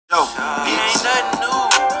Yo, it ain't nothing new.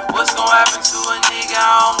 What's gonna happen to a nigga?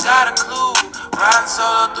 I don't got a clue. Riding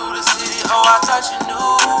solo through the city, oh, I touch a new.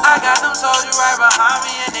 I got them soldiers right behind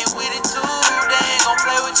me and they with it too. They ain't gon'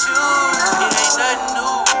 play with you. It ain't nothing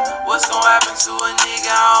new. What's gonna happen to a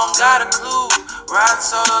nigga? I don't got a clue. Riding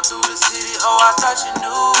solo through the city, oh, I touch a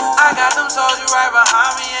new. I got them soldiers right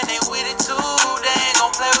behind me and they with it too. They ain't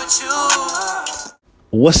gon' play with you.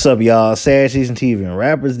 What's up, y'all? Sad Season TV and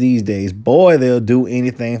rappers these days, boy, they'll do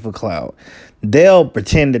anything for clout. They'll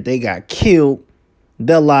pretend that they got killed.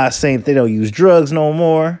 They'll lie saying they don't use drugs no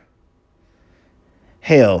more.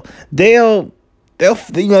 Hell, they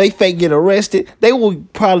fake get arrested. They will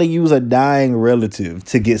probably use a dying relative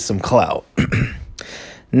to get some clout.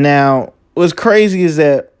 Now, what's crazy is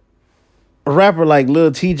that a rapper like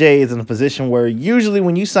Lil Tjay is in a position where usually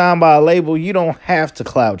when you sign by a label, you don't have to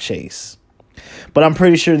clout chase. But I'm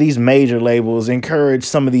pretty sure these major labels encourage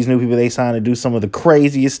some of these new people they sign to do some of the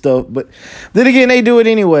craziest stuff. But then again, they do it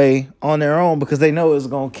anyway on their own because they know it's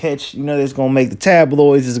going to catch, it's going to make the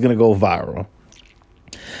tabloids, it's going to go viral.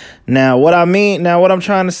 Now, what I'm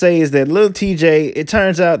trying to say is that Lil Tjay, it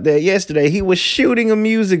turns out that yesterday he was shooting a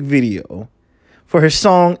music video for his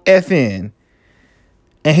song FN,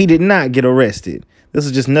 and he did not get arrested. This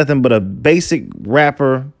is just nothing but a basic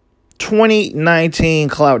rapper 2019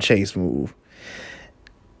 clout chase move.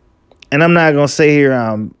 And I'm not gonna say here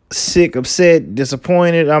I'm sick, upset,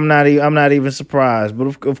 disappointed. I'm not even surprised. But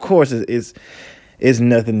of course, it's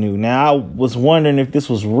nothing new. Now I was wondering if this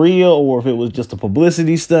was real or if it was just a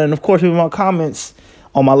publicity stunt. And of course, in my comments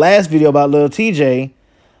on my last video about Lil Tjay,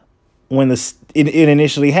 when it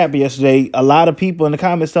initially happened yesterday, a lot of people in the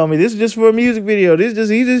comments told me this is just for a music video.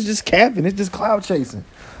 He's just capping. It's just clout chasing.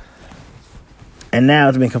 And now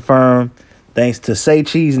it's been confirmed thanks to Say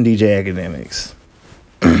Cheese and DJ Academics.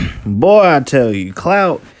 Boy, I tell you,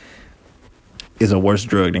 clout is a worse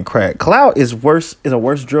drug than crack. Clout is a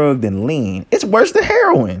worse drug than lean. It's worse than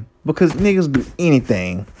heroin because niggas do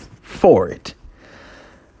anything for it.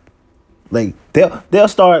 Like they'll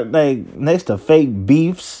start next to fake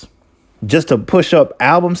beefs just to push up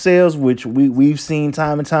album sales, which we've seen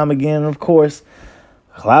time and time again. Of course,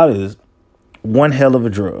 clout is one hell of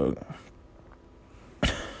a drug.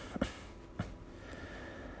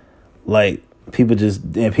 Like, people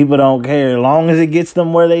don't care. As long as it gets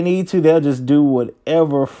them where they need to, they'll just do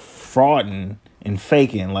whatever frauding and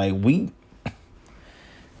faking. Like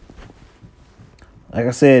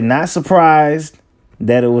I said, not surprised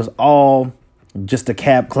that it was all just a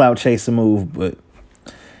cap clout chaser move, but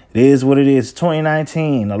it is what it is.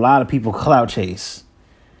 2019, a lot of people clout chase.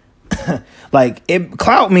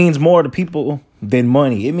 Clout means more to people than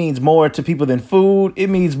money. It means more to people than food. It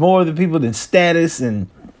means more to people than status and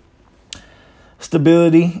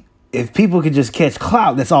stability. If people could just catch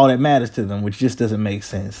clout, that's all that matters to them, which just doesn't make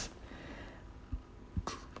sense.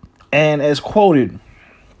 And as quoted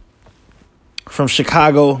from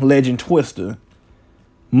Chicago legend Twister,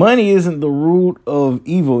 money isn't the root of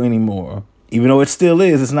evil anymore. Even though it still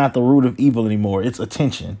is, it's not the root of evil anymore. It's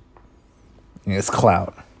attention. It's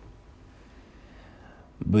clout.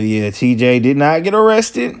 But yeah, Tjay did not get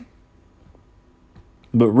arrested.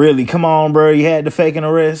 But really, come on, bro. You had to fake an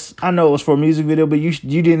arrest. I know it was for a music video, but you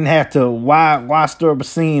didn't have to. Why stir up a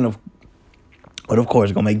scene But of course,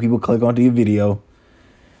 it's going to make people click onto your video.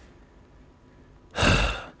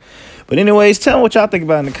 But anyways, tell me what y'all think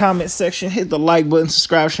about in the comment section. Hit the like button,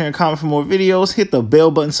 subscribe, share, and comment for more videos. Hit the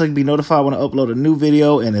bell button so you can be notified when I upload a new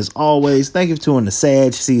video. And as always, thank you for tuning to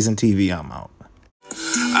Sad Season TV. I'm out.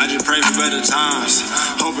 I just pray for better times,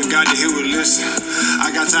 hoping God that he would listen.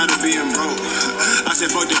 I got tired of being broke. I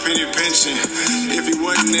said fuck the penny pension. If he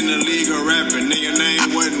wasn't in the league of rapping, then your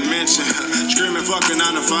name wasn't mentioned. Screaming fucking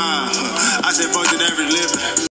 9 to 5. I said fuck that every living.